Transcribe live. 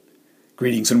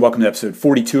Greetings and welcome to episode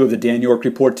 42 of the Dan York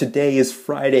Report. Today is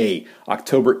Friday,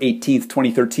 October 18th,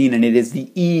 2013, and it is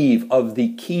the eve of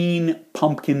the Keene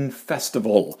Pumpkin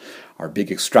Festival, our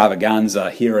big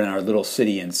extravaganza here in our little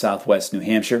city in southwest New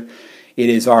Hampshire. It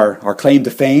is our claim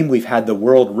to fame. We've had the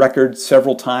world record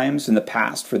several times in the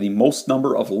past for the most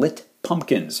number of lit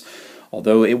pumpkins,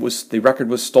 although the record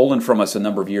was stolen from us a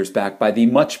number of years back by the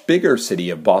much bigger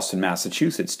city of Boston,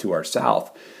 Massachusetts, to our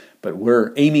south. But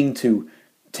we're aiming to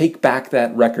take back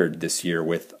that record this year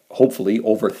with hopefully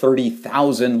over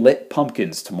 30,000 lit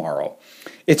pumpkins tomorrow.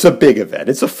 It's a big event.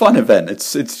 It's a fun event.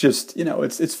 It's just,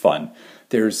 it's fun.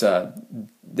 There's a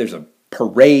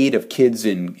parade of kids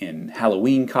in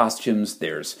Halloween costumes.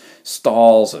 There's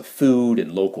stalls of food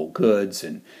and local goods,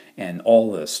 and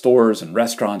all the stores and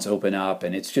restaurants open up,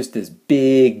 and it's just this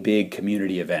big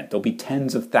community event. There'll be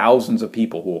tens of thousands of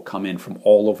people who will come in from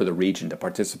all over the region to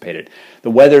participate in it. The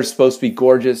weather's supposed to be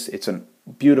gorgeous. It's a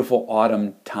beautiful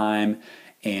autumn time,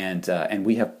 and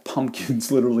we have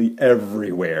pumpkins literally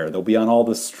everywhere. They'll be on all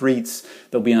the streets.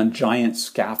 They'll be on giant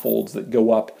scaffolds that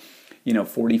go up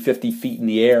 40, 50 feet in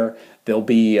the air. They'll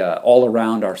be all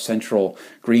around our central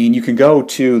green. You can go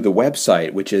to the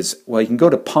website, which is, you can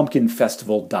go to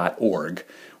pumpkinfestival.org,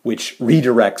 which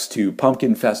redirects to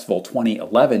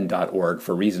pumpkinfestival2011.org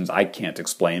for reasons I can't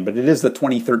explain, but it is the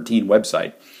 2013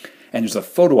 website. And there's a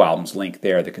photo albums link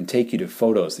there that can take you to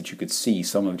photos that you could see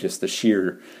some of just the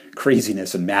sheer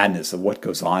craziness and madness of what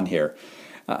goes on here.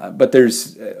 But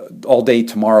there's all day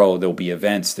tomorrow there'll be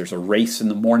events. There's a race in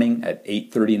the morning at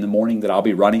 8:30 in the morning that I'll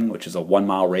be running, which is a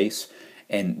 1-mile race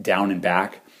and down and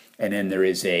back. And then there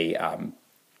is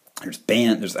there's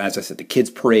band. There's, as I said, the kids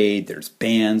parade. There's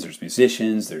bands. There's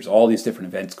musicians. There's all these different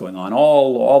events going on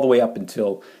all the way up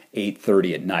until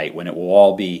 8:30 at night, when it will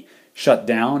all be shut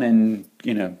down. And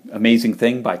amazing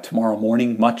thing, by tomorrow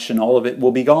morning, much and all of it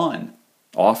will be gone,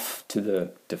 off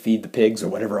to feed the pigs or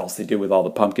whatever else they do with all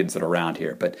the pumpkins that are around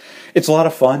here. But it's a lot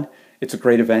of fun. It's a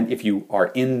great event. If you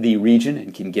are in the region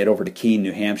and can get over to Keene,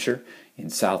 New Hampshire, in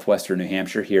southwestern New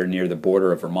Hampshire, here near the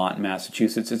border of Vermont and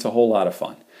Massachusetts, it's a whole lot of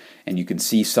fun. And you can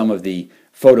see some of the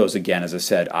photos again, as I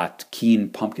said, at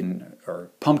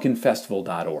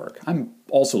pumpkinfestival.org. I'm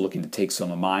also looking to take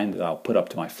some of mine that I'll put up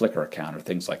to my Flickr account or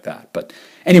things like that. But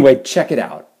anyway, check it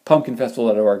out,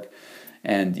 pumpkinfestival.org.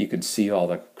 And you can see all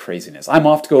the craziness. I'm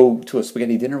off to go to a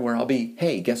spaghetti dinner where I'll be,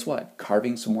 hey, guess what?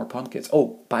 Carving some more pumpkins.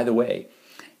 Oh, by the way,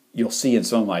 you'll see in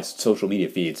some of my social media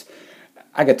feeds,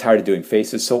 I got tired of doing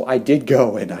faces, so I did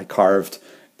go and I carved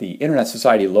the Internet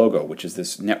Society logo, which is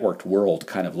this networked world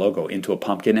kind of logo, into a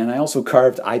pumpkin. And I also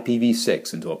carved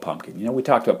IPv6 into a pumpkin. We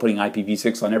talked about putting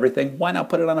IPv6 on everything. Why not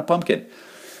put it on a pumpkin?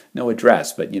 No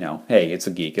address, but hey, it's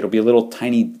a geek. It'll be a little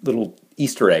tiny little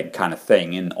Easter egg kind of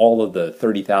thing in all of the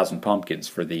 30,000 pumpkins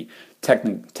for the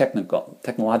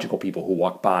technological people who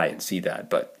walk by and see that.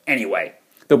 But anyway,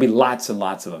 there'll be lots and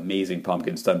lots of amazing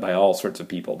pumpkins done by all sorts of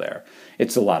people there.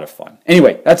 It's a lot of fun.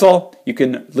 Anyway, that's all. You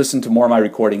can listen to more of my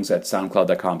recordings at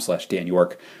soundcloud.com/Dan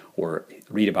York, or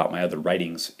read about my other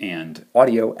writings and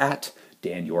audio at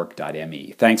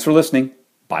danyork.me. Thanks for listening.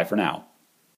 Bye for now.